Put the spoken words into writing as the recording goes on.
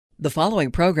The following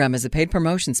program is a paid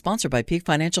promotion sponsored by Peak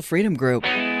Financial Freedom Group.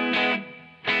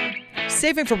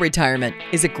 Saving for retirement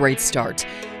is a great start,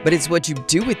 but it's what you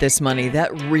do with this money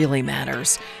that really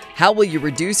matters. How will you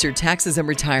reduce your taxes in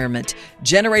retirement,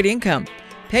 generate income,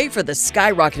 pay for the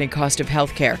skyrocketing cost of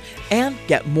healthcare, and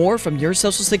get more from your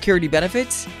Social Security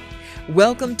benefits?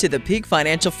 Welcome to the Peak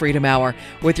Financial Freedom Hour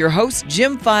with your hosts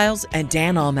Jim Files and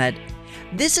Dan Ahmed.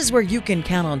 This is where you can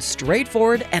count on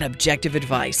straightforward and objective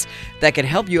advice that can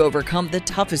help you overcome the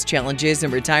toughest challenges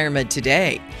in retirement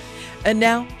today. And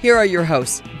now, here are your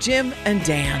hosts, Jim and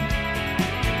Dan.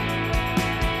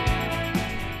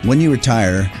 When you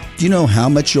retire, do you know how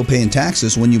much you'll pay in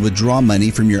taxes when you withdraw money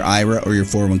from your IRA or your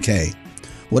 401k?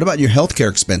 What about your healthcare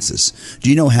expenses? Do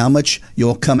you know how much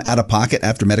you'll come out of pocket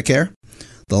after Medicare?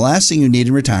 The last thing you need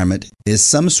in retirement is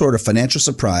some sort of financial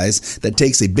surprise that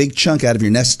takes a big chunk out of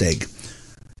your nest egg.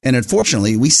 And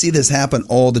unfortunately, we see this happen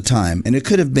all the time, and it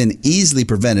could have been easily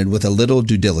prevented with a little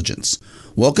due diligence.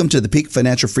 Welcome to the Peak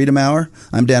Financial Freedom Hour.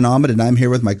 I'm Dan Ahmed, and I'm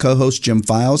here with my co-host, Jim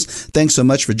Files. Thanks so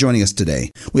much for joining us today.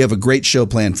 We have a great show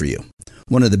planned for you.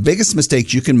 One of the biggest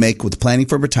mistakes you can make with planning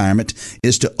for retirement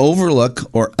is to overlook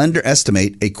or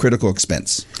underestimate a critical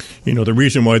expense. You know, the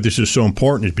reason why this is so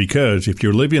important is because if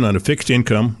you're living on a fixed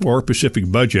income or a specific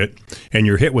budget and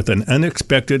you're hit with an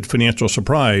unexpected financial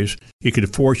surprise, it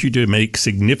could force you to make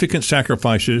significant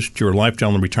sacrifices to your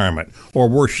lifestyle in retirement, or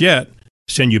worse yet,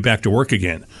 send you back to work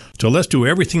again. So let's do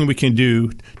everything we can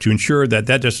do to ensure that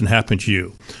that doesn't happen to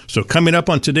you. So coming up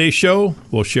on today's show,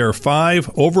 we'll share 5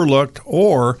 overlooked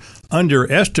or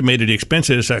underestimated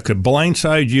expenses that could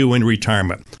blindside you in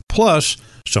retirement, plus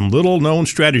some little known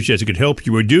strategies that could help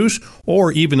you reduce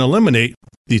or even eliminate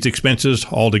these expenses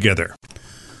altogether.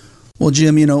 Well,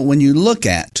 Jim, you know, when you look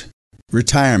at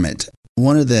retirement,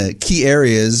 one of the key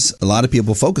areas a lot of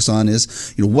people focus on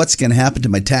is, what's going to happen to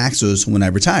my taxes when I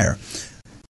retire?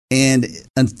 And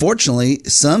unfortunately,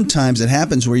 sometimes it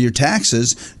happens where your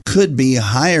taxes could be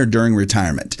higher during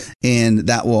retirement, and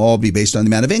that will all be based on the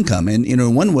amount of income. And,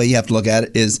 one way you have to look at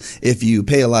it is if you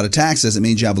pay a lot of taxes, it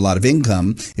means you have a lot of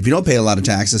income. If you don't pay a lot of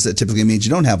taxes, it typically means you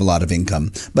don't have a lot of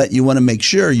income. But you want to make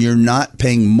sure you're not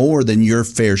paying more than your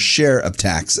fair share of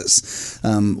taxes.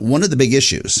 One of the big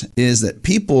issues is that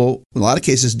people, in a lot of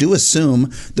cases, do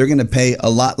assume they're going to pay a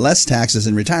lot less taxes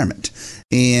in retirement.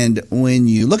 And when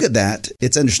you look at that,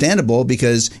 it's understandable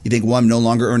because you think, well, I'm no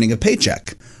longer earning a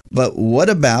paycheck. But what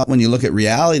about when you look at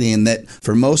reality and that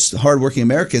for most hardworking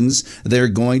Americans, they're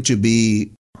going to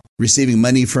be receiving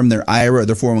money from their IRA or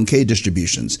their 401k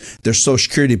distributions, their Social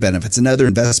Security benefits, and other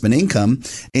investment income,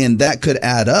 and that could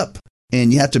add up.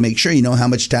 And you have to make sure you know how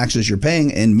much taxes you're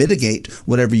paying and mitigate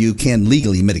whatever you can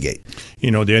legally mitigate.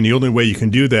 Dan, the only way you can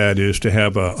do that is to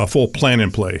have a full plan in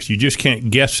place. You just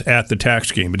can't guess at the tax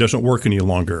scheme. It doesn't work any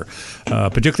longer,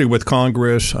 particularly with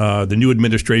Congress, the new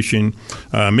administration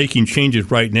making changes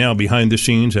right now behind the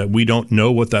scenes that we don't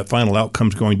know what that final outcome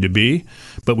is going to be.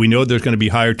 But we know there's going to be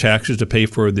higher taxes to pay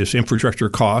for this infrastructure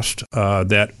cost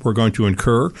that we're going to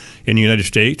incur in the United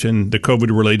States and the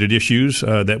COVID-related issues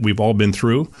that we've all been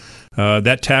through.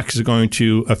 That tax is going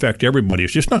to affect everybody.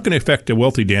 It's just not going to affect the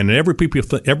wealthy, Dan. And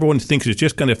everyone thinks it's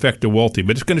just going to affect the wealthy,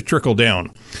 but it's going to trickle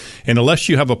down. And unless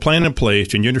you have a plan in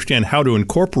place and you understand how to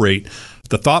incorporate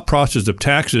the thought process of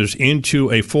taxes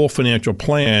into a full financial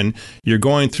plan, you're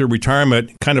going through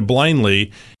retirement kind of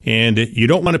blindly, and you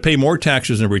don't want to pay more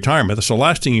taxes in retirement. That's the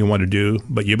last thing you want to do,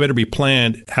 but you better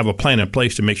have a plan in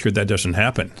place to make sure that doesn't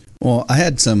happen. Well, I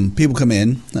had some people come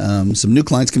in, some new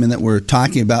clients come in that were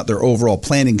talking about their overall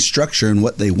planning structure and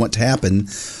what they want to happen,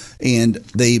 and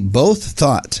they both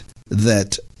thought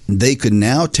that they could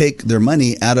now take their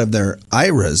money out of their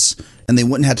IRAs and they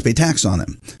wouldn't have to pay tax on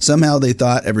them. Somehow they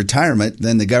thought at retirement,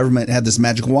 then the government had this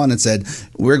magic wand and said,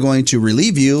 we're going to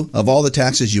relieve you of all the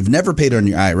taxes you've never paid on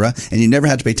your IRA, and you never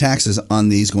had to pay taxes on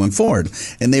these going forward.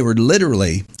 And they were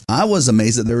I was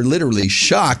amazed that they were literally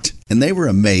shocked, and they were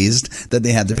amazed that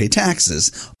they had to pay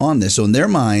taxes on this. So in their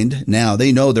mind, now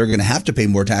they know they're going to have to pay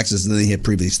more taxes than they had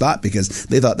previously thought because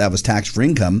they thought that was tax-free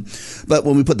income. But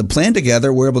when we put the plan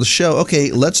together, we're able to show,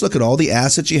 okay, let's look at all the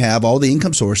assets you have, all the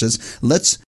income sources.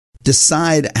 Let's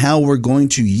decide how we're going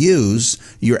to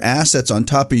use your assets on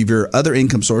top of your other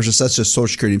income sources, such as Social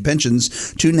Security and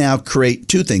pensions, to now create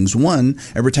 2 things. 1,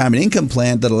 a retirement income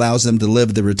plan that allows them to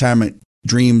live the retirement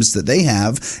dreams that they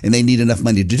have, and they need enough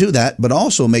money to do that, but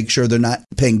also make sure they're not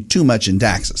paying too much in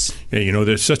taxes. Yeah,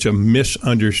 there's such a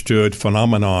misunderstood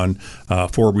phenomenon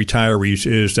for retirees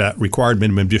is that required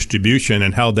minimum distribution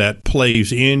and how that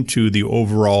plays into the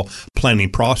overall planning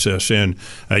process. And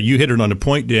you hit it on the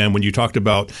point, Dan, when you talked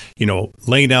about,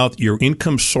 laying out your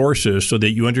income sources so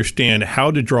that you understand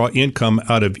how to draw income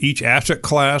out of each asset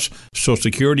class, Social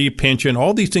Security, pension,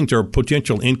 all these things are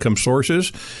potential income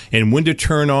sources, and when to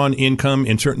turn on income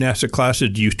in certain asset classes.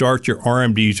 Do you start your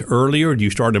RMDs earlier? Do you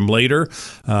start them later?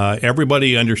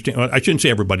 Everybody understands. I shouldn't say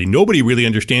everybody. Nobody really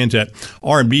understands that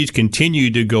RMDs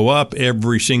continue to go up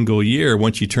every single year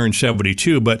once you turn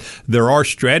 72. But there are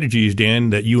strategies,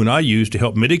 Dan, that you and I use to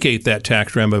help mitigate that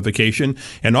tax ramification,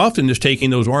 and often just taking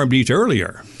those RMDs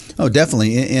earlier. Oh,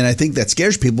 definitely. And I think that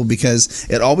scares people because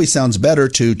it always sounds better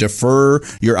to defer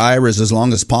your IRAs as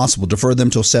long as possible, defer them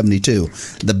till 72.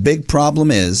 The big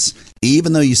problem is,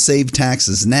 even though you save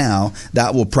taxes now,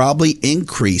 that will probably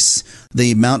increase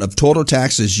the amount of total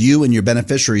taxes you and your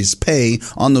beneficiaries pay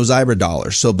on those IRA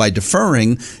dollars. So by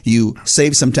deferring, you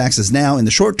save some taxes now in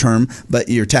the short term, but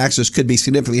your taxes could be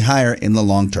significantly higher in the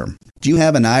long term. Do you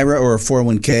have an IRA or a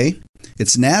 401k?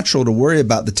 It's natural to worry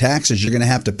about the taxes you're going to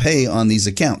have to pay on these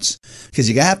accounts, because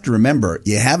you have to remember,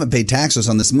 you haven't paid taxes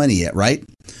on this money yet, right?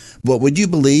 But would you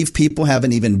believe people have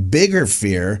an even bigger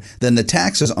fear than the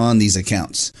taxes on these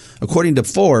accounts? According to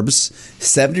Forbes,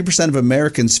 70% of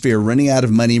Americans fear running out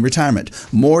of money in retirement,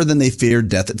 more than they fear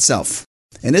death itself.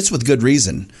 And it's with good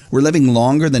reason. We're living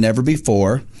longer than ever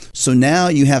before, so now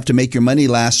you have to make your money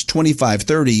last 25,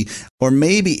 30, or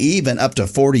maybe even up to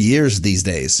 40 years these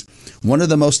days. One of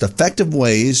the most effective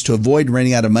ways to avoid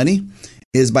running out of money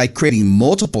is by creating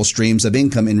multiple streams of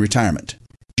income in retirement.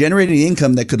 Generating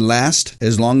income that could last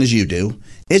as long as you do.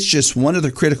 It's just one of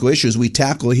the critical issues we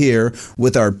tackle here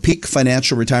with our Peak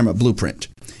Financial Retirement Blueprint.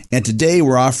 And today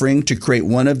we're offering to create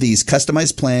one of these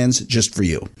customized plans just for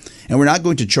you. And we're not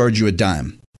going to charge you a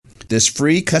dime. This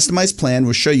free customized plan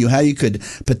will show you how you could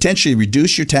potentially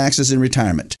reduce your taxes in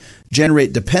retirement,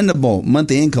 generate dependable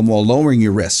monthly income while lowering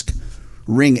your risk,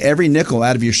 wring every nickel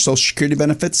out of your Social Security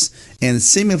benefits, and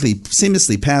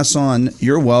seamlessly pass on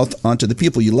your wealth onto the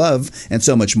people you love, and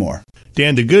so much more.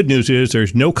 Dan, the good news is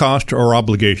there's no cost or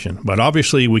obligation, but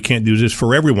obviously we can't do this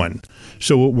for everyone.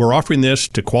 So we're offering this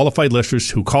to qualified listeners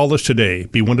who call us today.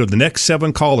 Be one of the next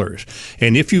 7 callers.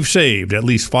 And if you've saved at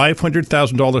least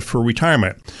 $500,000 for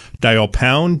retirement, dial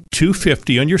pound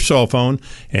 250 on your cell phone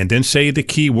and then say the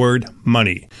keyword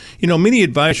money. Many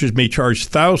advisors may charge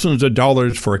thousands of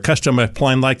dollars for a customized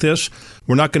plan like this.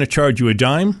 We're not going to charge you a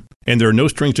dime, and there are no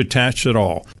strings attached at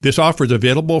all. This offer is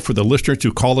available for the listeners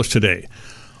who call us today.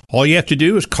 All you have to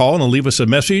do is call and leave us a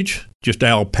message. Just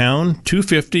dial pound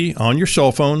 250 on your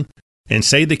cell phone and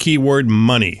say the keyword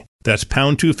money. That's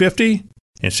pound 250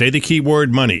 and say the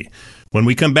keyword money. When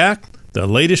we come back, the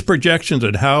latest projections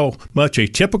on how much a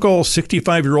typical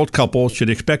 65-year-old couple should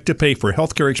expect to pay for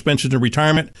healthcare expenses in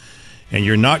retirement, and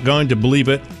you're not going to believe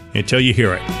it until you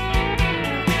hear it.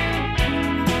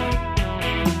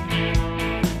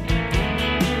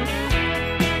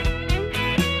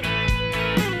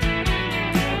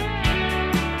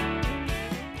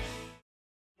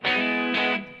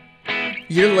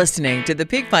 You're listening to the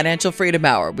Peak Financial Freedom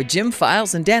Hour with Jim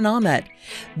Files and Dan Ahmed.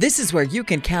 This is where you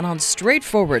can count on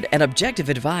straightforward and objective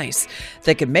advice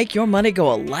that can make your money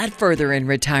go a lot further in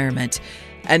retirement.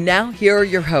 And now, here are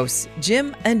your hosts,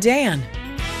 Jim and Dan.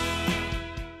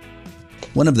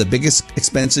 One of the biggest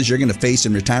expenses you're going to face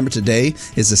in retirement today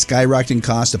is the skyrocketing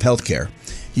cost of healthcare.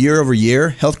 Year over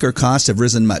year, healthcare costs have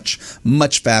risen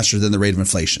much faster than the rate of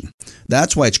inflation.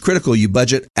 That's why it's critical you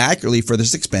budget accurately for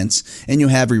this expense and you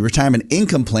have a retirement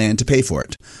income plan to pay for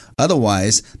it.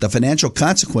 Otherwise, the financial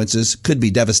consequences could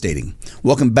be devastating.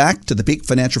 Welcome back to the Peak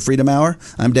Financial Freedom Hour.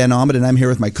 I'm Dan Ahmed, and I'm here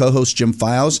with my co-host Jim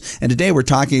Files. And today we're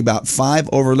talking about 5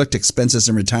 overlooked expenses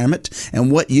in retirement and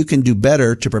what you can do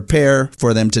better to prepare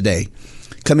for them today.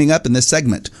 Coming up in this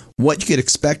segment, what you could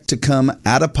expect to come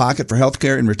out of pocket for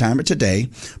healthcare in retirement today,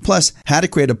 plus how to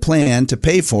create a plan to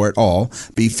pay for it all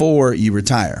before you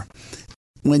retire.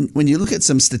 When you look at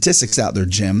some statistics out there,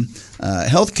 Jim,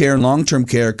 healthcare and long-term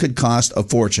care could cost a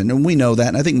fortune, and we know that,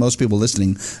 and I think most people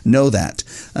listening know that.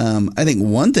 I think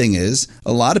one thing is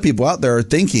a lot of people out there are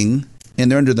thinking,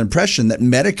 and they're under the impression that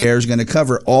Medicare is going to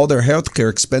cover all their healthcare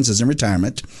expenses in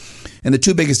retirement. And the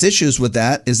two biggest issues with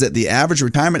that is that the average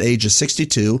retirement age is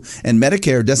 62 and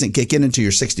Medicare doesn't kick in until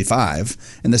you're 65.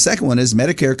 And the second one is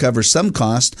Medicare covers some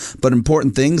cost, but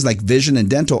important things like vision and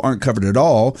dental aren't covered at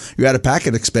all. Your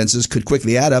out-of-pocket expenses could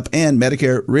quickly add up, and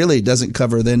Medicare really doesn't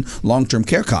cover then long-term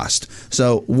care cost.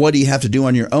 So what do you have to do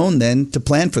on your own then to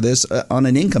plan for this on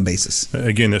an income basis?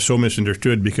 Again, that's so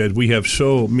misunderstood because we have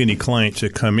so many clients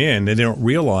that come in and they don't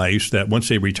realize that once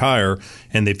they retire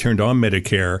and they've turned on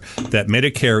Medicare, that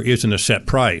Medicare isn't a set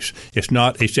price. It's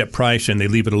not a set price and they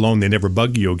leave it alone. They never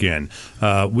bug you again.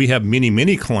 We have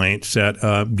many clients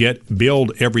that get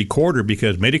billed every quarter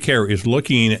because Medicare is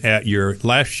looking at your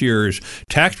last year's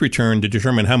tax return to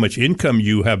determine how much income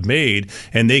you have made,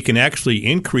 and they can actually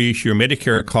increase your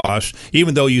Medicare costs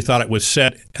even though you thought it was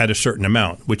set at a certain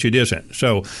amount, which it isn't.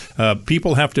 So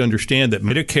people have to understand that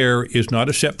Medicare is not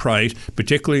a set price,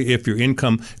 particularly if your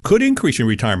income could increase in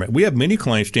retirement. We have many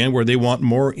clients, Dan, where they want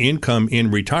more income in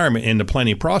retirement. In the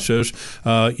planning process,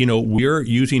 we're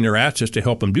using their assets to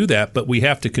help them do that, but we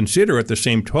have to consider at the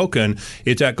same token,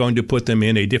 is that going to put them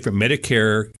in a different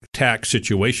Medicare tax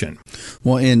situation?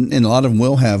 Well, and a lot of them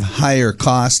will have higher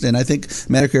costs, and I think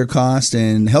Medicare costs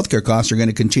and healthcare costs are going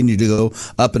to continue to go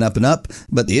up and up and up.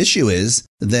 But the issue is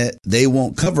that they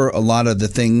won't cover a lot of the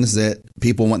things that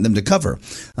people want them to cover.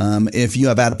 If you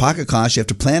have out-of-pocket costs, you have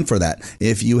to plan for that.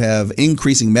 If you have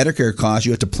increasing Medicare costs,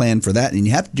 you have to plan for that. And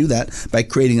you have to do that by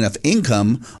creating enough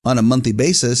income on a monthly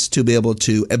basis to be able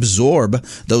to absorb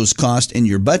those costs in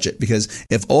your budget. Because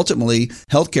if ultimately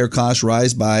healthcare costs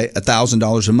rise by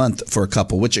 $1,000 a month for a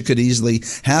couple, which it could easily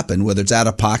happen, whether it's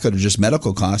out-of-pocket or just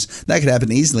medical costs, that could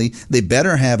happen easily. They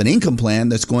better have an income plan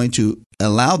that's going to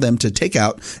allow them to take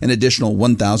out an additional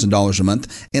 $1,000 a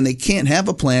month, and they can't have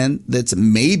a plan that's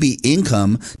maybe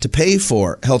income to pay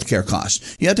for healthcare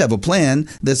costs. You have to have a plan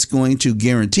that's going to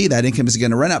guarantee that income is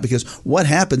going to run out, because what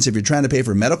happens if you're trying to pay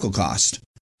for medical costs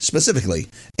specifically,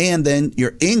 and then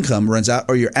your income runs out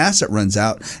or your asset runs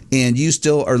out, and you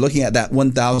still are looking at that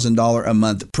 $1,000 a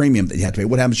month premium that you have to pay?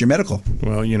 What happens to your medical?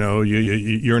 Well, you're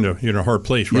in a hard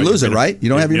place, right? You lose it, right? You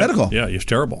don't have your medical. Yeah, it's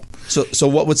terrible. So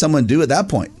what would someone do at that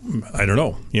point? I don't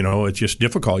know. It's just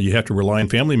difficult. You have to rely on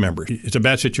family members. It's a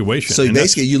bad situation. So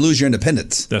basically, you lose your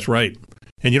independence. That's right.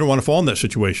 And you don't want to fall in that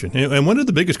situation. And one of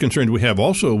the biggest concerns we have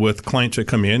also with clients that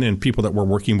come in and people that we're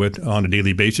working with on a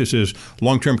daily basis is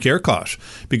long-term care costs.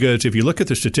 Because if you look at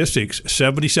the statistics,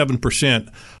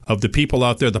 77% of the people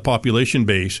out there, the population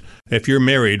base, if you're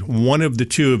married, one of the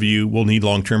two of you will need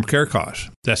long-term care costs.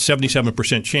 That's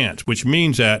 77% chance, which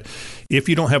means that if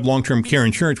you don't have long-term care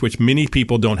insurance, which many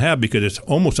people don't have because it's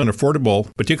almost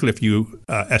unaffordable, particularly if you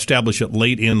establish it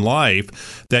late in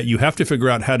life, that you have to figure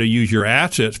out how to use your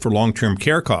assets for long-term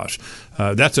care costs.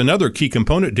 That's another key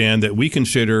component, Dan, that we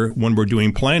consider when we're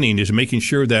doing planning, is making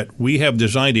sure that we have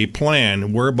designed a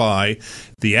plan whereby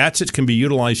the assets can be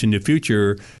utilized in the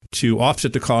future to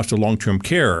offset the cost of long-term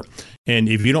care. And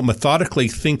if you don't methodically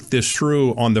think this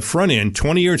through on the front end,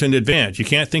 20 years in advance, you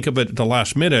can't think of it at the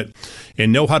last minute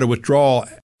and know how to withdraw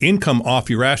income off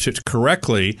your assets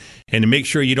correctly and to make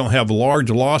sure you don't have large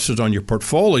losses on your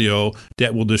portfolio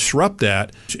that will disrupt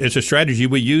that. It's a strategy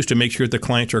we use to make sure that the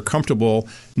clients are comfortable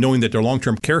knowing that their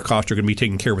long-term care costs are going to be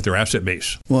taken care of with their asset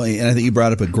base. Well, and I think you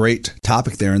brought up a great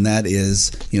topic there, and that is,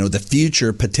 the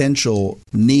future potential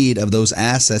need of those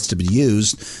assets to be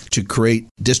used to create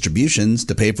distributions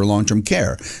to pay for long-term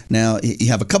care. Now, you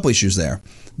have a couple issues there.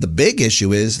 The big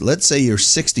issue is, let's say you're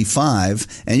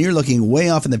 65 and you're looking way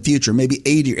off in the future, maybe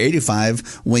 80 or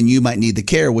 85, when you might need the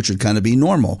care, which would kind of be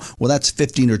normal. Well, that's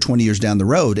 15 or 20 years down the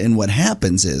road. And what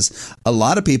happens is a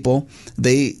lot of people,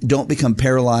 they don't become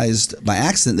paralyzed by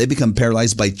accident. They become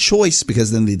paralyzed by choice,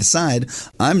 because then they decide,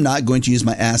 I'm not going to use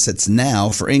my assets now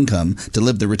for income to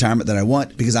live the retirement that I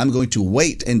want, because I'm going to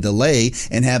wait and delay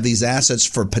and have these assets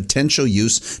for potential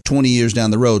use 20 years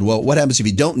down the road. Well, what happens if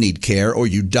you don't need care or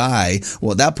you die?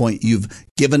 Well, at that point, you've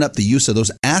given up the use of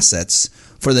those assets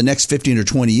for the next 15 or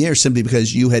 20 years simply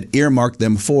because you had earmarked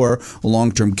them for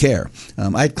long-term care.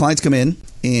 I had clients come in,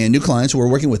 and new clients who were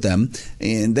working with them,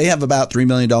 and they have about $3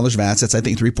 million of assets, I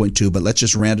think 3.2, but let's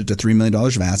just round it to $3 million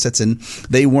of assets, and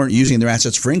they weren't using their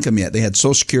assets for income yet. They had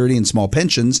Social Security and small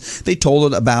pensions. They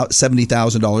totaled about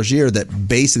 $70,000 a year that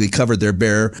basically covered their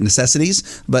bare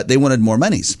necessities, but they wanted more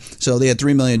monies. So they had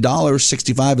 $3 million,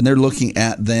 65, and they're looking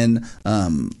at then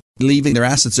leaving their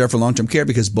assets there for long-term care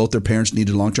because both their parents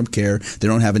needed long-term care. They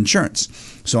don't have insurance.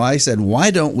 So I said,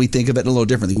 why don't we think of it a little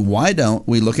differently? Why don't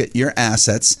we look at your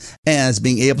assets as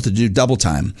being able to do double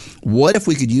time? What if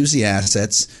we could use the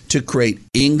assets to create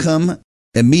income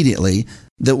immediately,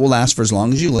 that will last for as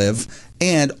long as you live.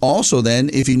 And also then,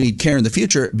 if you need care in the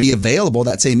future, be available.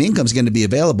 That same income is going to be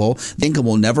available. The income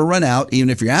will never run out, even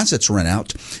if your assets run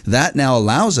out. That now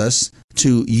allows us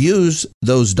to use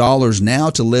those dollars now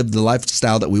to live the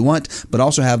lifestyle that we want, but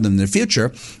also have them in the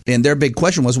future. And their big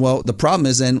question was, well, the problem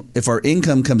is then if our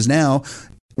income comes now,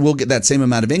 we'll get that same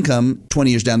amount of income 20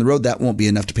 years down the road. That won't be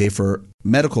enough to pay for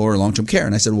medical or long-term care.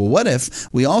 And I said, well, what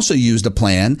if we also used a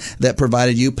plan that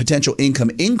provided you potential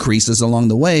income increases along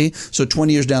the way? So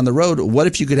 20 years down the road, what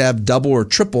if you could have double or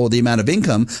triple the amount of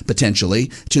income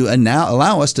potentially to now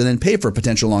allow us to then pay for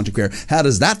potential long-term care? How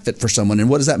does that fit for someone? And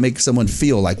what does that make someone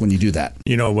feel like when you do that?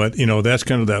 You know what? That's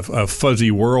kind of that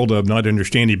fuzzy world of not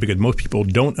understanding, because most people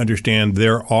don't understand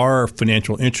there are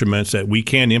financial instruments that we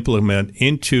can implement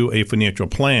into a financial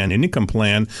plan, an income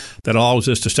plan that allows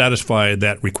us to satisfy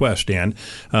that request, Dan.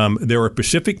 There are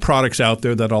specific products out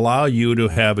there that allow you to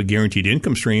have a guaranteed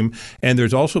income stream, and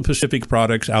there's also specific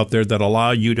products out there that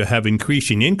allow you to have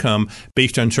increasing income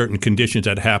based on certain conditions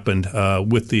that happened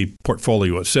with the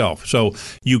portfolio itself. So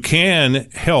you can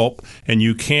help and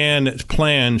you can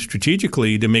plan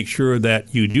strategically to make sure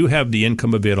that you do have the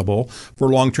income available for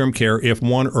long-term care if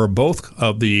one or both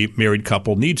of the married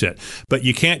couple needs it. But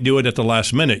you can't do it at the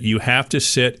last minute. You have to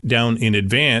sit down in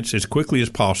advance as quickly as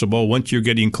possible once you're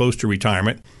getting close to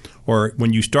retirement, or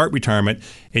when you start retirement,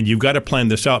 and you've got to plan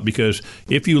this out, because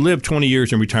if you live 20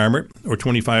 years in retirement or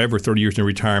 25 or 30 years in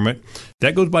retirement,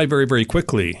 that goes by very, very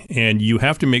quickly. And you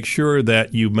have to make sure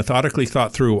that you methodically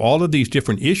thought through all of these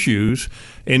different issues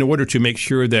in order to make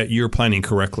sure that you're planning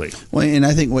correctly. Well, and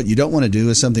I think what you don't want to do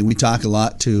is something we talk a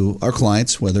lot to our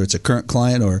clients, whether it's a current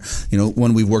client or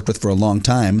one we've worked with for a long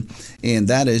time, and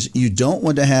that is you don't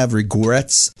want to have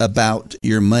regrets about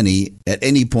your money at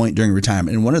any point during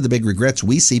retirement. And one of the big regrets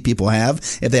we see people have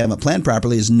if they haven't planned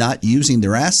properly is not using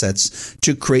their assets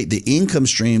to create the income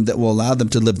stream that will allow them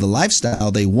to live the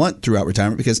lifestyle they want throughout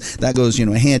retirement, because that goes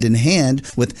hand in hand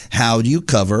with how do you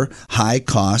cover high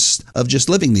costs of just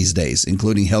living these days,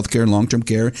 including healthcare and long-term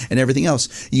care and everything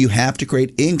else. You have to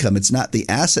create income. It's not the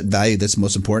asset value that's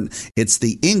most important. It's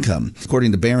the income.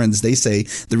 According to Barron's, they say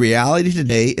the reality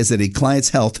today is that a client's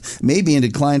health may be in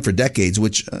decline for decades,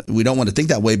 which we don't want to think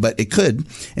that way, but it could.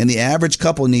 And the average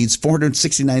couple needs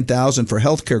 $469,000 for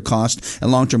healthcare costs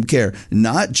and long-term care,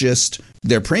 not just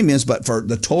their premiums, but for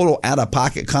the total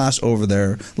out-of-pocket costs over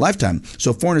their lifetime.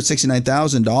 So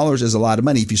 $469,000 is a lot of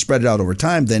money. If you spread it out over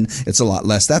time, then it's a lot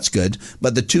less. That's good.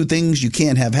 But the two things you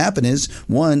can't have happen is,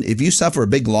 one, if you suffer a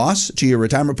big loss to your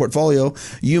retirement portfolio,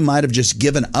 you might have just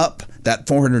given up that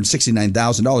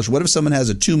 $469,000. What if someone has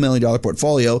a $2 million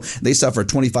portfolio, they suffer a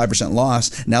 25%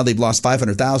 loss, now they've lost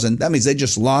 $500,000? That means they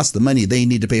just lost the money they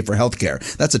need to pay for health care.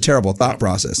 That's a terrible thought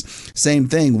process. Same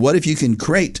thing, what if you can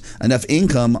create enough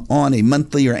income on a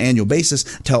monthly or annual basis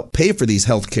to help pay for these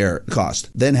health care costs?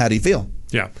 Then how do you feel?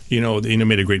 Yeah,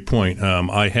 made a great point.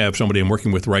 I have somebody I'm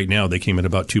working with right now. They came in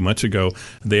about 2 months ago.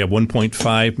 They have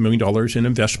 $1.5 million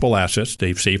in investable assets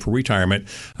they've saved for retirement.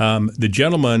 The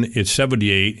gentleman is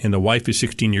 78 and the wife is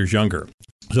 16 years younger.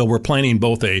 So we're planning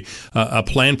both a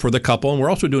plan for the couple, and we're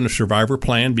also doing a survivor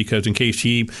plan, because in case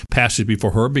he passes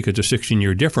before her, because of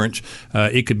 16-year difference,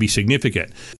 it could be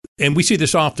significant. And we see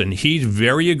this often. He's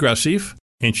very aggressive,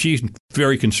 and she's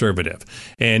very conservative.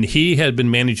 And he had been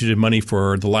managing his money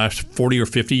for the last 40 or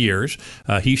 50 years.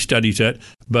 He studies it.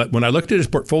 But when I looked at his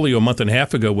portfolio a month and a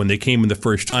half ago when they came in the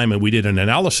first time and we did an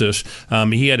analysis,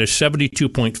 he had a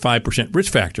 72.5%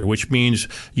 risk factor, which means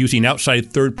using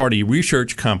outside third-party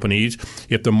research companies,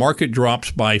 if the market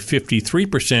drops by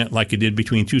 53% like it did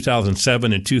between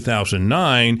 2007 and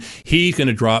 2009, he's going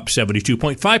to drop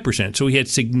 72.5%. So he had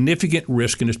significant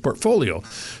risk in his portfolio.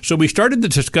 So we started the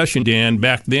discussion, Dan,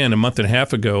 back then a month and a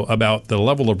half ago about the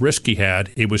level of risk he had.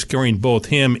 It was carrying both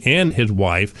him and his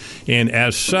wife. And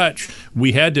as such,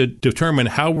 we had to determine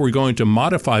how we're going to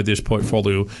modify this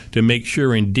portfolio to make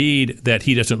sure indeed that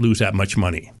he doesn't lose that much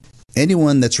money.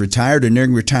 Anyone that's retired or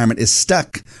nearing retirement is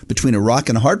stuck between a rock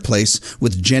and a hard place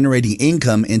with generating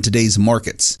income in today's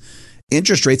markets.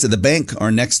 Interest rates at the bank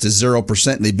are next to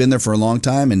 0%. They've been there for a long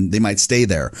time and they might stay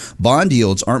there. Bond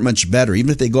yields aren't much better.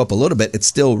 Even if they go up a little bit, it's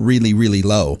still really, really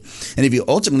low. And if you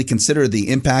ultimately consider the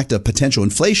impact of potential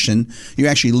inflation, you're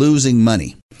actually losing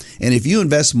money. And if you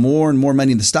invest more and more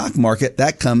money in the stock market,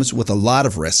 that comes with a lot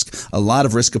of risk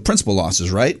of principal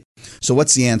losses, right? So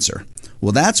what's the answer?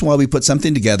 Well, that's why we put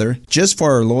something together just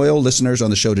for our loyal listeners on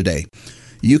the show today.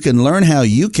 You can learn how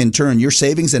you can turn your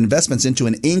savings and investments into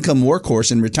an income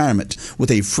workhorse in retirement with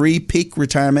a free peak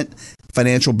retirement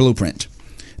financial blueprint.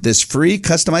 This free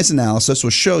customized analysis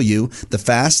will show you the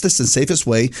fastest and safest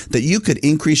way that you could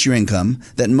increase your income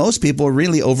that most people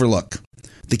really overlook.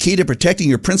 the key to protecting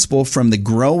your principal from the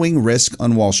growing risk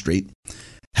on Wall Street,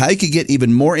 how you could get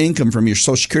even more income from your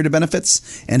Social Security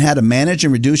benefits, and how to manage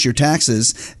and reduce your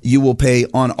taxes you will pay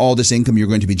on all this income you're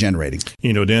going to be generating.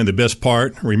 You know, Dan, the best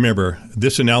part, remember,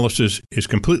 this analysis is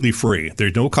completely free.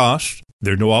 There's no cost.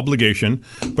 There's no obligation,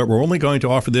 but we're only going to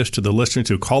offer this to the listeners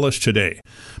who call us today.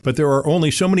 But there are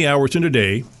only so many hours in a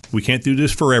day. We can't do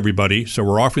this for everybody, so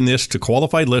we're offering this to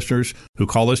qualified listeners who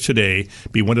call us today.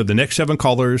 Be one of the next 7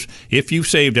 callers. If you've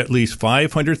saved at least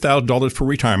 $500,000 for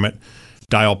retirement,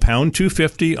 dial pound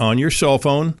 250 on your cell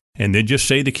phone, and then just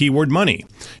say the keyword money.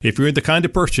 If you're the kind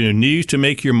of person who needs to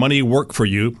make your money work for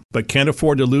you, but can't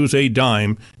afford to lose a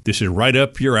dime, this is right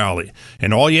up your alley.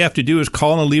 And all you have to do is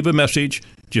call and leave a message.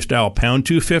 Just dial pound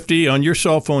 250 on your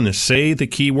cell phone and say the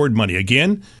keyword money.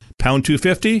 Again, pound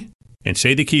 250 and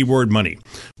say the keyword money.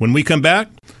 When we come back,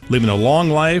 living a long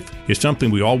life is something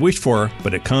we all wish for,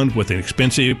 but it comes with an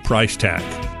expensive price tag.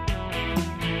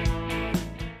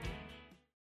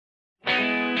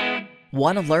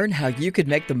 Want to learn how you could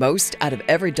make the most out of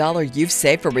every dollar you've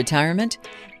saved for retirement?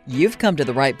 You've come to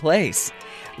the right place.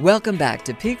 Welcome back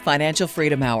to Peak Financial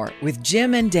Freedom Hour with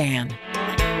Jim and Dan.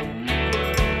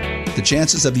 The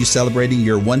chances of you celebrating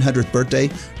your 100th birthday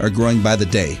are growing by the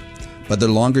day. But the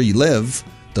longer you live,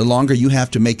 the longer you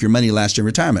have to make your money last in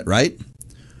retirement, right?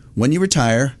 When you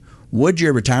retire, would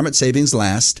your retirement savings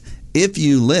last if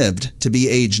you lived to be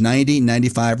age 90,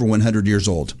 95, or 100 years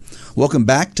old? Welcome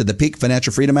back to the Peak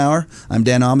Financial Freedom Hour. I'm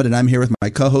Dan Ahmed, and I'm here with my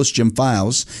co-host, Jim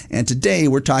Files. And today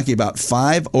we're talking about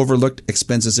 5 overlooked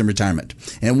expenses in retirement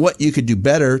and what you could do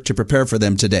better to prepare for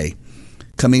them today.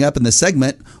 Coming up in the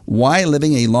segment, why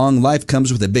living a long life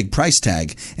comes with a big price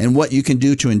tag and what you can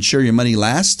do to ensure your money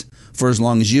lasts for as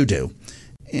long as you do.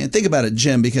 And think about it,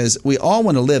 Jim, because we all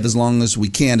want to live as long as we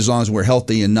can, as long as we're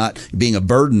healthy and not being a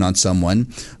burden on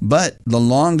someone. But the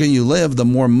longer you live, the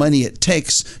more money it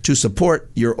takes to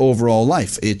support your overall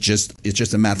life. It's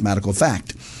just a mathematical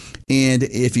fact. And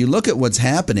if you look at what's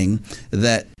happening,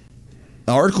 that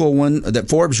Article 1 that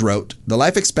Forbes wrote, the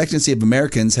life expectancy of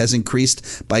Americans has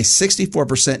increased by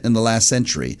 64% in the last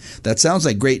century. That sounds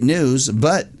like great news,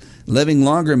 but living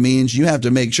longer means you have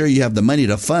to make sure you have the money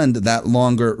to fund that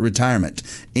longer retirement.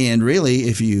 And really,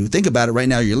 if you think about it right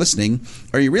now, you're listening,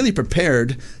 are you really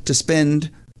prepared to spend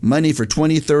money for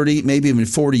 20, 30, maybe even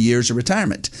 40 years of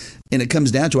retirement? And it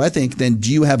comes down to, I think, then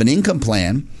do you have an income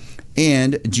plan?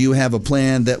 And do you have a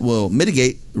plan that will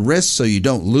mitigate risks so you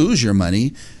don't lose your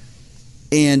money?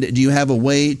 And do you have a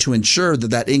way to ensure that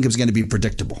that income is going to be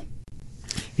predictable?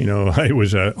 You know, I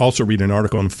was also reading an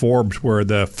article in Forbes where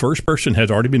the first person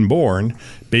has already been born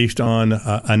based on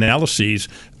analyses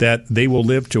that they will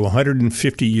live to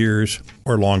 150 years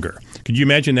or longer. Could you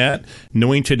imagine that?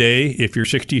 Knowing today, if you're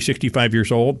 60, 65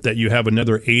 years old, that you have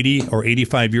another 80 or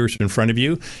 85 years in front of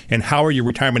you, and how are your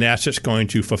retirement assets going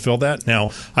to fulfill that? Now,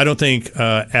 I don't think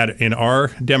in our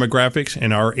demographics,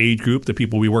 in our age group, the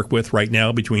people we work with right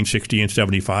now between 60 and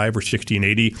 75 or 60 and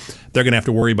 80, they're going to have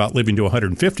to worry about living to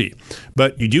 150.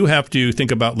 But you do have to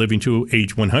think about living to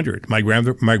age 100. My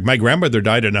grandmother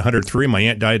died at 103. My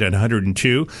aunt died at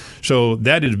 102. So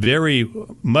that is very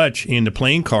much in the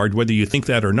playing card, whether you think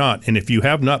that or not. And if you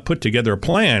have not put together a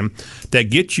plan that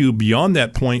gets you beyond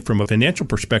that point from a financial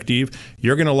perspective,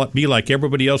 you're going to be like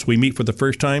everybody else we meet for the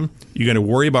first time. You're going to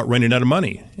worry about running out of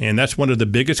money. And that's one of the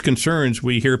biggest concerns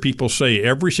we hear people say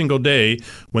every single day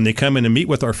when they come in and meet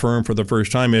with our firm for the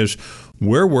first time is,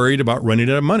 we're worried about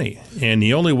running out of money. And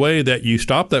the only way that you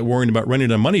stop that worrying about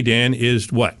running out of money, Dan,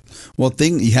 is what? Well,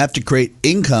 you have to create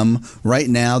income right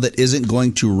now that isn't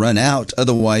going to run out.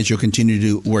 Otherwise, you'll continue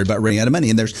to worry about running out of money.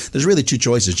 And there's really 2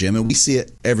 choices, Jim, and we see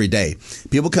it every day.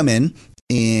 People come in,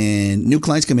 and new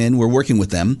clients come in. We're working with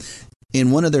them.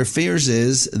 And one of their fears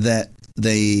is that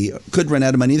they could run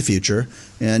out of money in the future.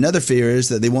 And another fear is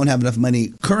that they won't have enough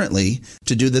money currently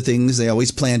to do the things they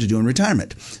always plan to do in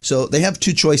retirement. So they have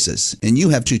 2 choices, and you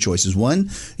have 2 choices. One,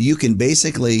 you can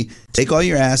basically take all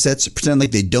your assets, pretend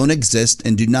like they don't exist,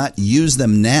 and do not use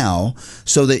them now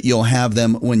so that you'll have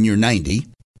them when you're 90,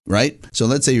 right? So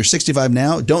let's say you're 65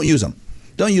 now, don't use them.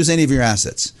 Don't use any of your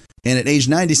assets. And at age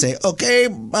 90, say, okay,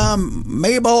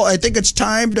 Mabel, I think it's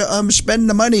time to spend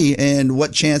the money. And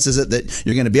what chance is it that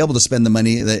you're going to be able to spend the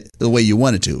money the way you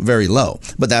wanted to? Very low.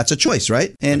 But that's a choice,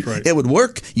 right? And right. It would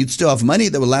work. You'd still have money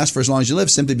that would last for as long as you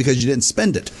live simply because you didn't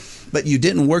spend it. But you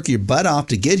didn't work your butt off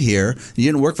to get here. You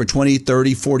didn't work for 20,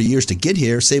 30, 40 years to get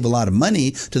here, save a lot of money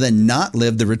to then not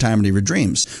live the retirement of your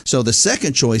dreams. So the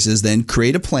second choice is then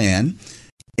create a plan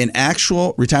an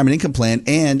actual retirement income plan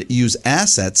and use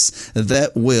assets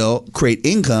that will create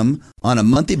income on a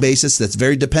monthly basis that's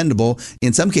very dependable,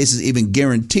 in some cases even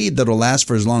guaranteed that will last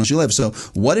for as long as you live. So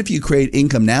what if you create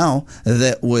income now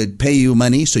that would pay you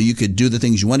money so you could do the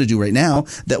things you want to do right now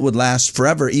that would last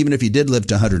forever, even if you did live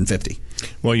to 150?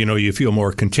 Well, you feel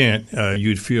more content.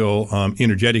 You'd feel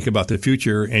energetic about the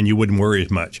future, and you wouldn't worry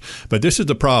as much. But this is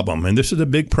the problem, and this is a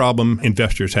big problem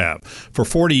investors have. For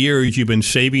 40 years, you've been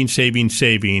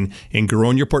saving, and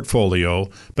growing your portfolio,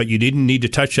 but you didn't need to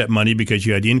touch that money because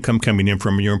you had income coming in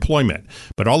from your employment.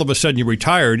 But all of a sudden, you're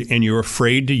retired, and you're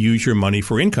afraid to use your money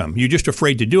for income. You're just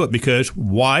afraid to do it because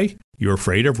why? You're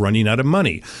afraid of running out of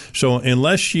money. So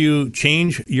unless you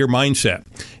change your mindset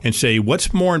and say,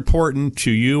 what's more important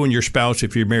to you and your spouse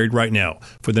if you're married right now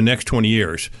for the next 20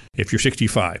 years, if you're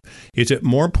 65? Is it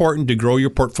more important to grow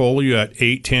your portfolio at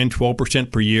 8, 10,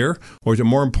 12% per year? Or is it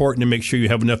more important to make sure you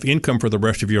have enough income for the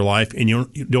rest of your life and you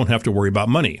don't have to worry about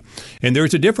money? And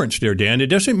there's a difference there, Dan. It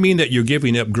doesn't mean that you're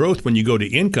giving up growth when you go to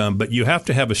income, but you have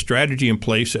to have a strategy in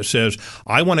place that says,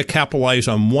 I want to capitalize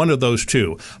on one of those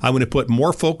two. I want to put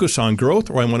more focus on growth,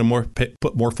 or I want to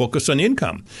put more focus on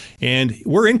income. And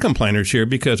we're income planners here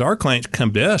because our clients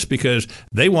come to us because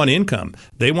they want income.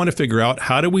 They want to figure out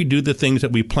how do we do the things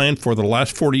that we planned for the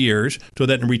last 40 years so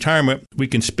that in retirement we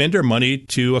can spend our money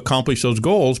to accomplish those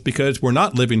goals, because we're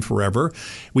not living forever.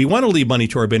 We want to leave money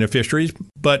to our beneficiaries,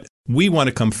 but we want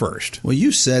to come first. Well,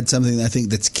 you said something I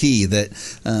think that's key that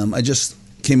I just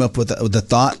came up with the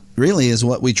thought really is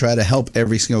what we try to help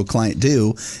every single client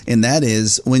do. And that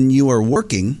is, when you are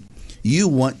working, you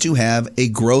want to have a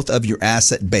growth of your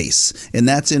asset base. And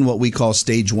that's in what we call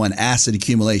stage one, asset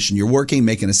accumulation. You're working,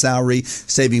 making a salary,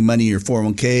 saving money in your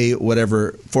 401k,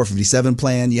 whatever 457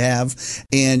 plan you have,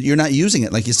 and you're not using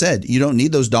it. Like you said, you don't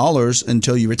need those dollars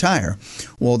until you retire.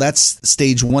 Well, that's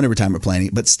stage one of retirement planning.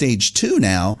 But stage two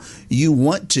now, you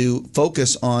want to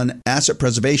focus on asset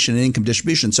preservation and income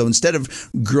distribution. So instead of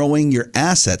growing your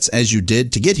assets as you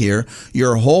did to get here,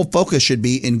 your whole focus should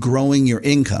be in growing your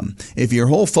income. If your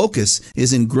whole focus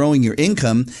is in growing your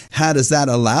income, how does that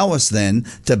allow us then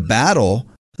to battle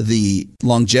the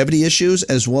longevity issues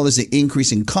as well as the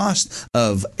increasing cost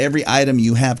of every item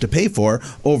you have to pay for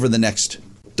over the next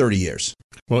 30 years?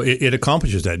 Well, it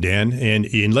accomplishes that, Dan. And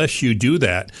unless you do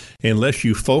that, unless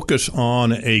you focus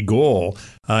on a goal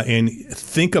and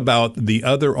think about the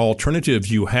other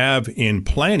alternatives you have in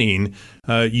planning,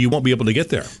 you won't be able to get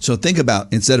there. So think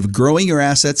about, instead of growing your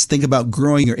assets, think about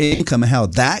growing your income and how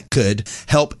that could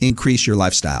help increase your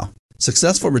lifestyle.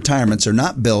 Successful retirements are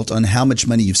not built on how much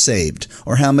money you've saved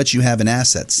or how much you have in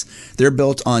assets. They're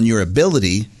built on your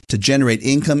ability to generate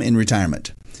income in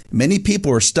retirement. Many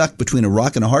people are stuck between a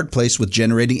rock and a hard place with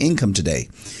generating income today.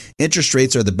 Interest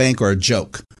rates are the bank are a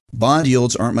joke. Bond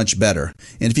yields aren't much better.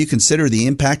 And if you consider the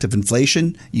impact of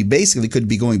inflation, you basically could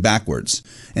be going backwards.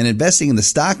 And investing in the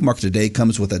stock market today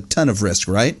comes with a ton of risk,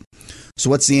 right? So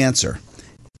what's the answer?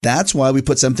 That's why we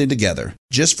put something together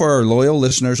just for our loyal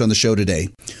listeners on the show today.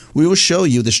 We will show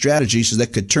you the strategies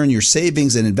that could turn your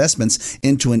savings and investments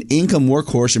into an income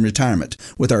workhorse in retirement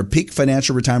with our Peak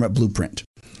Financial Retirement Blueprint.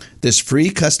 This free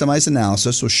customized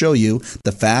analysis will show you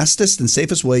the fastest and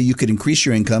safest way you could increase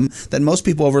your income that most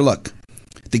people overlook,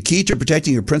 the key to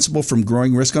protecting your principal from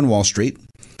growing risk on Wall Street,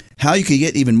 how you can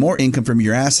get even more income from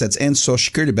your assets and Social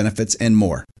Security benefits, and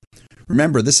more.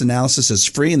 Remember, this analysis is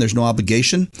free and there's no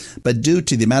obligation, but due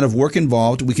to the amount of work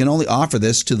involved, we can only offer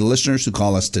this to the listeners who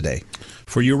call us today.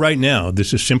 For you right now,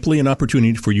 this is simply an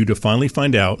opportunity for you to finally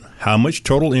find out how much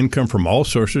total income from all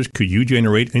sources could you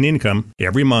generate in income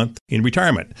every month in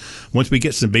retirement. Once we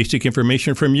get some basic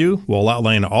information from you, we'll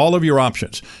outline all of your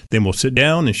options. Then we'll sit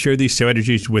down and share these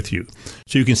strategies with you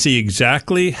so you can see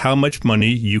exactly how much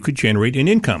money you could generate in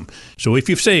income. So if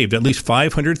you've saved at least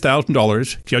 $500,000,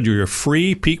 schedule your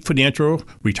free Peak Financial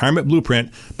Retirement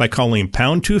Blueprint by calling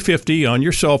pound 250 on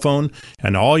your cell phone,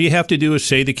 and all you have to do is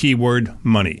say the keyword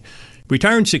money.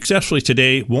 Retiring successfully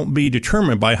today won't be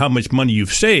determined by how much money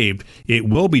you've saved. It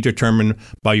will be determined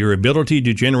by your ability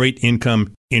to generate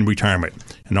income in retirement.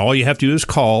 And all you have to do is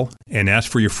call and ask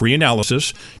for your free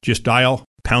analysis. Just dial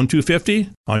pound 250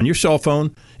 on your cell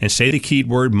phone and say the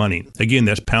keyword money. Again,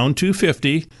 that's pound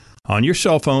 250 on your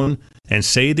cell phone and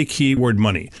say the keyword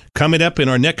money. Coming up in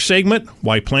our next segment,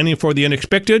 why planning for the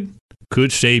unexpected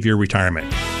could save your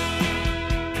retirement.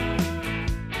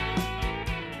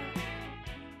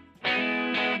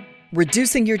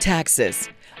 Reducing your taxes,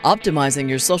 optimizing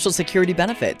your Social Security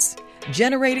benefits,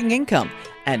 generating income,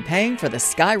 and paying for the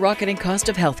skyrocketing cost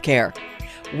of healthcare.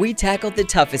 We tackled the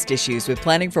toughest issues with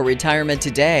planning for retirement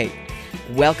today.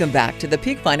 Welcome back to the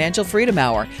Peak Financial Freedom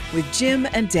Hour with Jim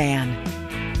and Dan.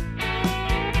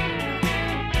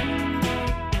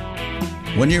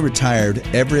 When you're retired,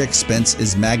 every expense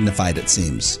is magnified, it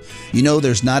seems. You know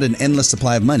there's not an endless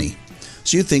supply of money.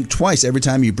 So you think twice every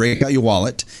time you break out your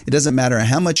wallet. It doesn't matter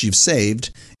how much you've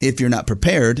saved. If you're not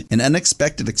prepared, an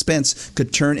unexpected expense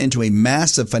could turn into a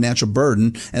massive financial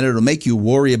burden, and it'll make you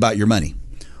worry about your money.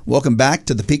 Welcome back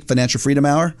to the Peak Financial Freedom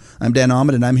Hour. I'm Dan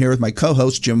Ahmed, and I'm here with my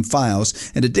co-host, Jim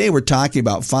Files. And today we're talking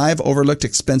about 5 overlooked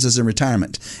expenses in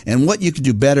retirement and what you can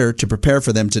do better to prepare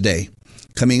for them today.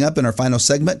 Coming up in our final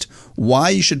segment, why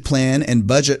you should plan and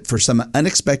budget for some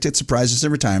unexpected surprises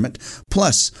in retirement,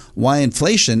 plus why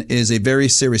inflation is a very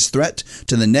serious threat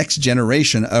to the next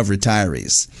generation of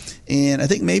retirees. And I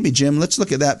think maybe, Jim, let's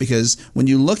look at that, because when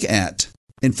you look at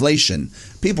inflation,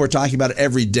 people are talking about it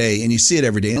every day, and you see it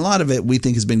every day. And a lot of it we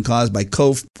think has been caused by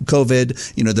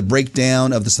COVID, the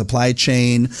breakdown of the supply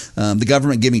chain, the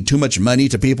government giving too much money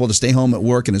to people to stay home at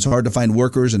work, and it's hard to find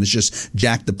workers, and it's just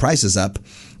jacked the prices up.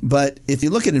 But if you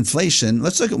look at inflation,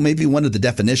 let's look at maybe one of the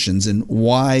definitions and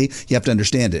why you have to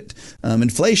understand it.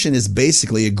 Inflation is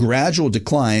basically a gradual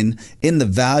decline in the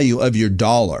value of your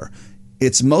dollar.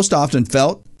 It's most often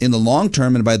felt in the long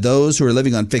term and by those who are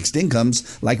living on fixed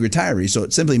incomes like retirees. So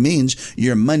it simply means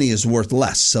your money is worth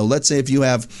less. So let's say if you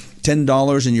have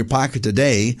 $10 in your pocket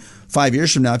today, 5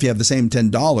 years from now, if you have the same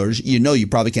 $10, you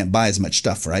probably can't buy as much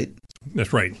stuff, right?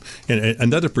 That's right. And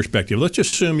another perspective, let's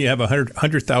just assume you have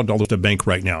 $100,000 to bank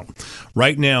right now.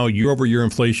 Right now, year-over-year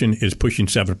inflation is pushing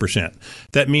 7%.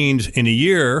 That means in a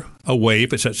year away,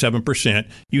 if it's at 7%,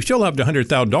 you still have the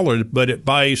 $100,000, but it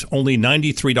buys only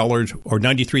 $93 or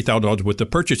 $93,000 with the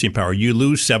purchasing power. You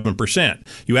lose 7%.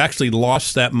 You actually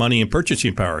lost that money in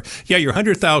purchasing power. Yeah, your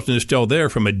 $100,000 is still there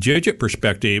from a digit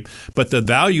perspective, but the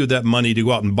value of that money to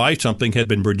go out and buy something has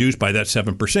been reduced by that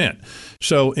 7%.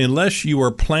 So unless you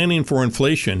are planning for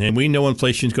inflation, and we know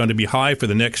inflation is going to be high for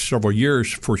the next several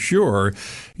years for sure,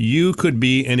 you could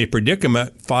be in a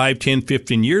predicament 5, 10,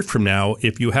 15 years from now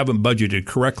if you haven't budgeted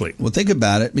correctly. Well, think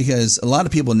about it, because a lot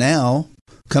of people now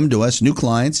come to us, new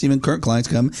clients, even current clients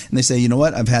come, and they say, you know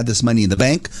what, I've had this money in the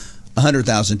bank,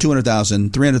 100,000,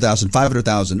 200,000, 300,000,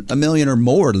 500,000, $1 million or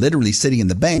more literally sitting in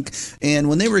the bank. And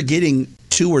when they were getting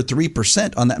 2 or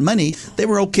 3% on that money, they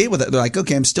were okay with it. They're like,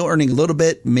 okay, I'm still earning a little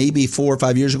bit. Maybe 4 or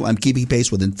 5 years ago, I'm keeping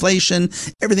pace with inflation.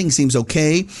 Everything seems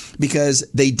okay, because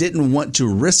they didn't want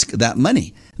to risk that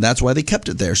money. That's why they kept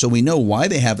it there. So we know why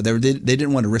they have it there. They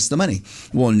didn't want to risk the money.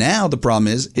 Well, now the problem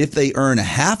is if they earn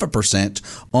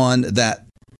 0.5% on that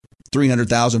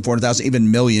 $300,000, $400,000, even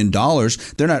 $1 million,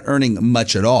 they're not earning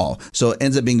much at all. So it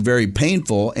ends up being very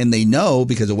painful, and they know,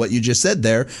 because of what you just said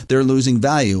there, they're losing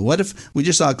value. What if we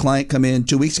just saw a client come in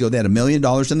 2 weeks ago, they had $1 million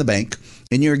in the bank.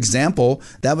 In your example,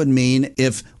 that would mean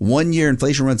if 1 year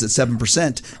inflation runs at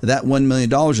 7%, that $1 million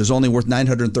is only worth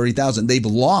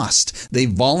 $930,000. They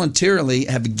voluntarily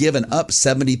have given up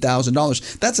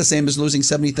 $70,000. That's the same as losing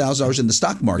 $70,000 in the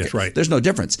stock market. That's right. There's no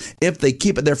difference. If they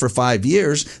keep it there for 5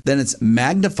 years, then it's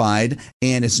magnified,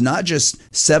 and it's not just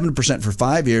 7% for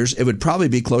 5 years. It would probably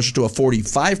be closer to a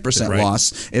 45%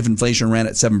 loss if inflation ran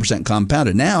at 7%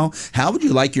 compounded. Now, how would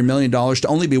you like your $1 million to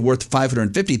only be worth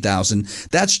 $550,000?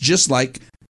 That's just like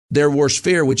their worst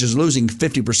fear, which is losing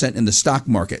 50% in the stock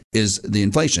market, is the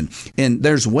inflation. And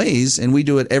there's ways, and we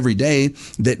do it every day,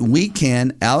 that we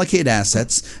can allocate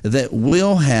assets that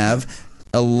will have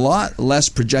a lot less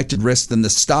projected risk than the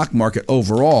stock market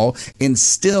overall, and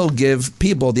still give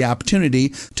people the opportunity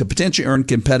to potentially earn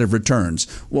competitive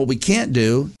returns. What we can't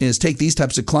do is take these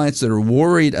types of clients that are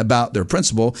worried about their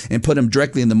principal and put them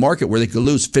directly in the market where they could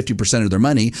lose 50% of their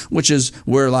money, which is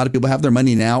where a lot of people have their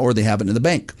money now, or they have it in the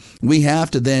bank. We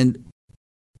have to then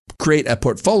create a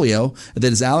portfolio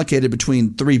that is allocated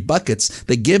between 3 buckets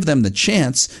that give them the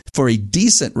chance for a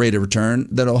decent rate of return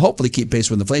that will hopefully keep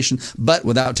pace with inflation, but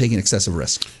without taking excessive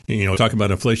risk. Talking about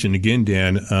inflation again,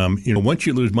 Dan, once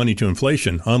you lose money to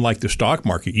inflation, unlike the stock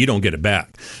market, you don't get it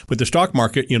back. With the stock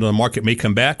market, the market may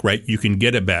come back, right? You can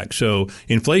get it back. So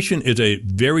inflation is a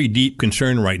very deep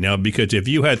concern right now, because if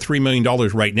you had $3 million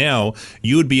right now,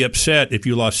 you would be upset if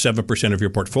you lost 7% of your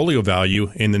portfolio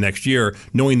value in the next year,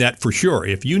 knowing that for sure.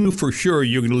 If you knew for sure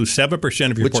you're going to lose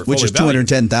 7% of your portfolio which is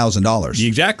 $210,000.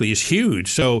 Exactly. It's huge.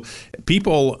 So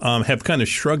people have kind of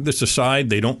shrugged this aside.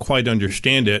 They don't quite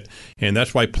understand it. And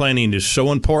that's why planning is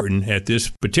so important at this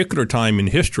particular time in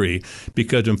history,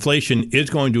 because inflation is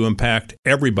going to impact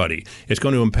everybody. It's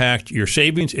going to impact your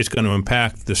savings. It's going to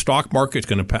impact the stock market. It's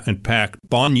going to impact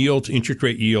bond yields, interest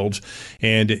rate yields.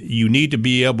 And you need to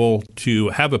be able to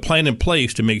have a plan in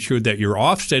place to make sure that you're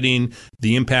offsetting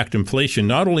the impact of inflation,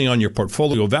 not only on your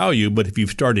portfolio value, but if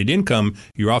you've started income,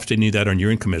 you're offsetting that on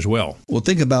your income as well. Well,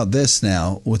 think about this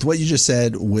now. With what you just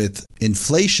said, with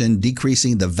inflation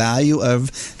decreasing the value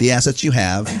of the assets you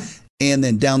have, And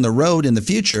then down the road in the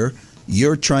future,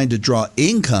 you're trying to draw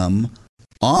income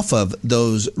off of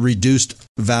those reduced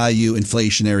value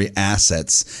inflationary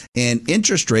assets, and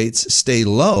interest rates stay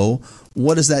low.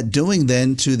 What is that doing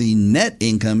then to the net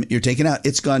income you're taking out?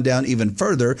 It's gone down even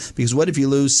further, because what if you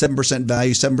lose 7%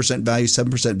 value, 7% value,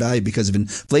 7% value because of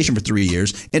inflation for 3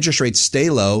 years? Interest rates stay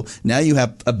low. Now you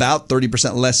have about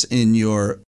 30% less in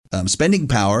your spending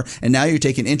power, and now you're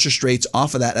taking interest rates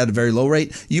off of that at a very low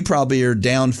rate. You probably are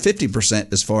down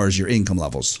 50% as far as your income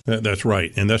levels. That's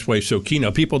right, and that's why it's so key.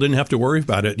 Now, people didn't have to worry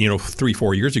about it,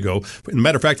 3-4 years ago. As a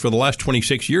matter of fact, for the last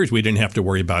 26 years, we didn't have to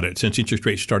worry about it since interest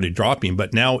rates started dropping.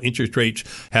 But now interest rates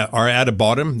are at a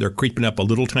bottom. They're creeping up a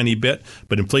little tiny bit,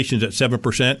 but inflation's at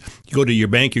 7%. You go to your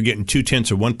bank, you're getting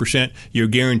 0.2%. You're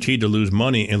guaranteed to lose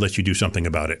money unless you do something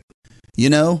about it.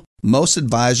 Most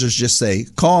advisors just say,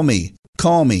 call me.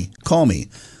 Call me.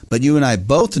 But you and I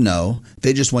both know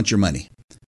they just want your money.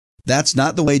 That's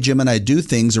not the way Jim and I do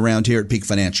things around here at Peak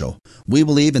Financial. We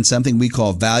believe in something we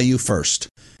call value first.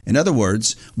 In other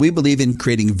words, we believe in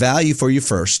creating value for you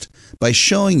first by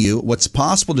showing you what's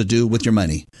possible to do with your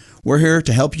money. We're here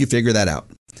to help you figure that out.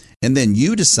 And then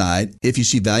you decide if you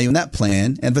see value in that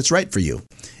plan and if it's right for you.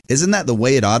 Isn't that the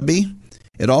way it ought to be?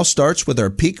 It all starts with our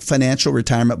Peak Financial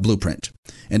Retirement Blueprint.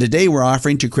 And today we're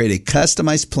offering to create a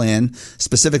customized plan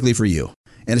specifically for you.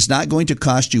 And it's not going to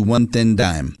cost you one thin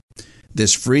dime.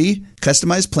 This free,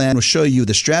 customized plan will show you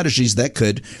the strategies that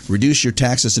could reduce your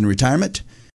taxes in retirement,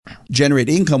 generate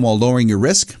income while lowering your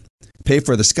risk, pay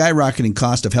for the skyrocketing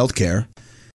cost of healthcare,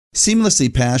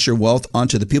 seamlessly pass your wealth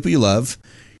onto the people you love,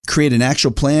 create an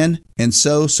actual plan, and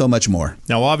so much more.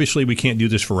 Now, obviously, we can't do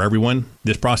this for everyone.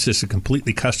 This process is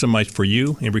completely customized for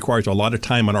you and requires a lot of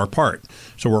time on our part.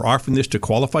 So we're offering this to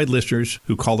qualified listeners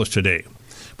who call us today.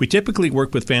 We typically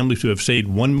work with families who have saved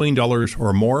 $1 million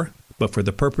or more, but for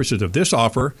the purposes of this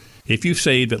offer, if you've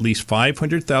saved at least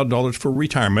 $500,000 for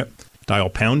retirement, dial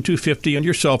pound 250 on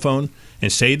your cell phone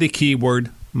and say the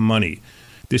keyword money.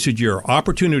 This is your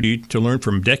opportunity to learn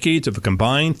from decades of a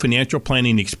combined financial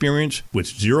planning experience with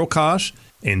zero cost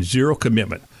and zero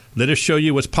commitment. Let us show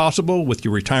you what's possible with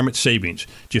your retirement savings.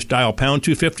 Just dial pound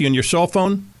 250 on your cell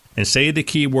phone and say the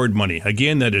keyword money.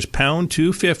 Again, that is pound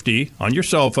 250 on your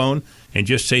cell phone and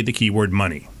just say the keyword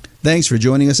money. Thanks for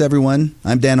joining us, everyone.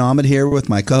 I'm Dan Ahmed here with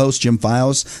my co-host Jim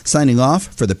Files, signing off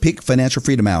for the Peak Financial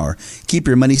Freedom Hour. Keep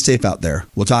your money safe out there.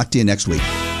 We'll talk to you next week.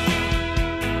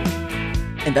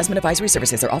 Investment advisory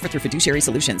services are offered through Fiduciary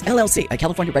Solutions, LLC, a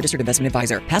California registered investment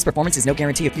advisor. Past performance is no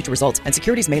guarantee of future results, and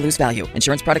securities may lose value.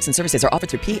 Insurance products and services are offered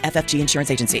through PFFG Insurance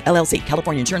Agency, LLC,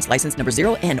 California Insurance License Number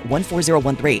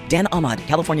 0N14013. Dan Ahmad,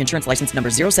 California Insurance License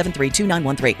Number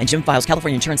 0732913, and Jim Files,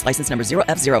 California Insurance License Number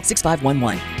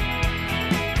 0F06511.